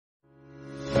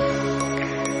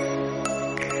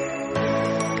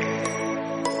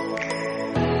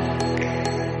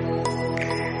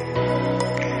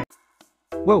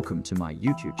Welcome to my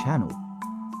YouTube channel.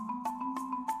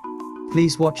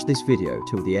 Please watch this video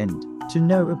till the end to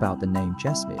know about the name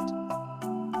Jasmeet.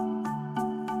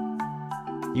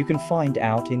 You can find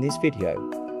out in this video.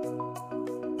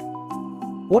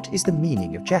 What is the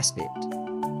meaning of Jasmeet?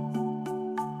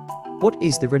 What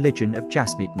is the religion of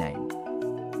Jasmeet name?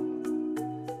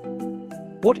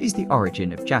 What is the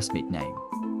origin of Jasmeet name?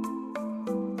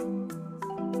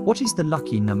 What is the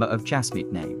lucky number of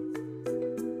Jasmeet name?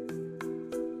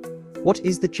 What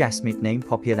is the Jasmeet name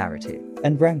popularity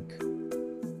and rank?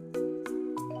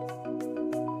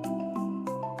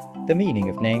 The meaning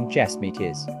of name Jasmeet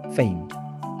is famed.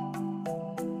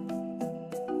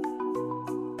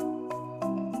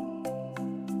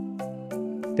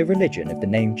 The religion of the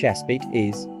name Jasmeet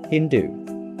is Hindu.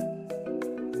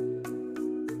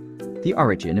 The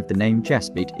origin of the name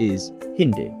Jasmeet is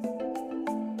Hindi.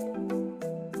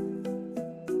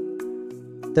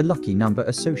 The lucky number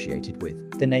associated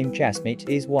with the name Jasmeet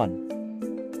is 1.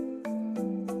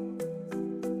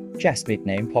 Jasmeet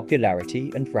name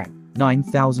popularity and rank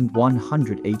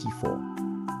 9,184.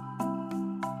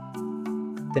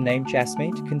 The name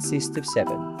Jasmeet consists of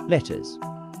 7 letters.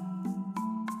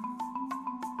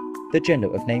 The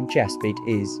gender of name Jasmeet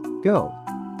is girl.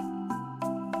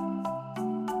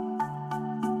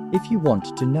 If you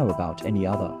want to know about any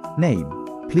other name,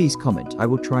 please comment. I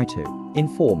will try to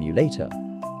inform you later.